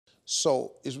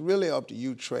So it's really up to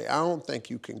you, Trey. I don't think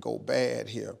you can go bad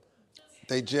here.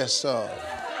 They just they're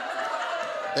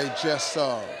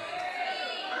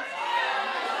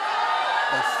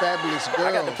fabulous girls.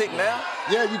 I got to pick now?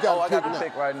 Yeah, you got to pick now. I got to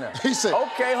pick right now. He said,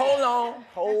 okay, hold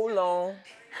on.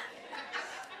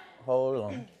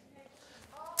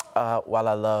 While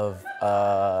I love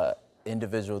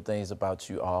individual things about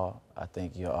you all, I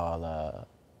think you're all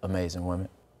amazing women.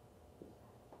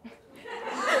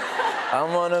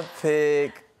 I'm gonna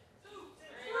pick.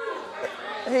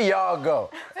 Here y'all go.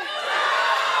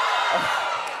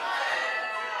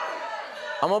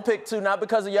 I'm gonna pick 2, not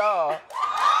because of y'all.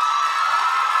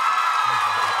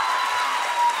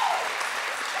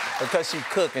 Because she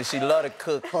cook and she love to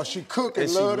cook. Oh, she cook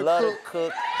and love to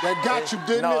cook. That got you,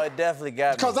 didn't it? No, it definitely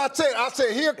got me. Because I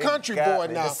said, here, country boy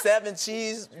now. The 7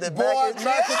 cheese, the mac and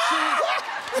cheese.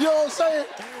 You know what I'm saying?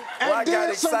 And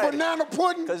then some banana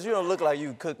pudding. Because you don't look like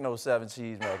you cook no 7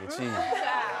 cheese mac and cheese.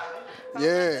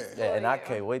 Yeah. Yeah, and I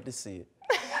can't wait to see it.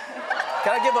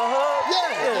 Can I give a hug?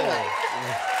 Yeah.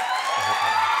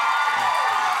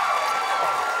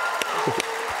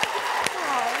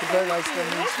 Very nice to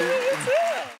meet you.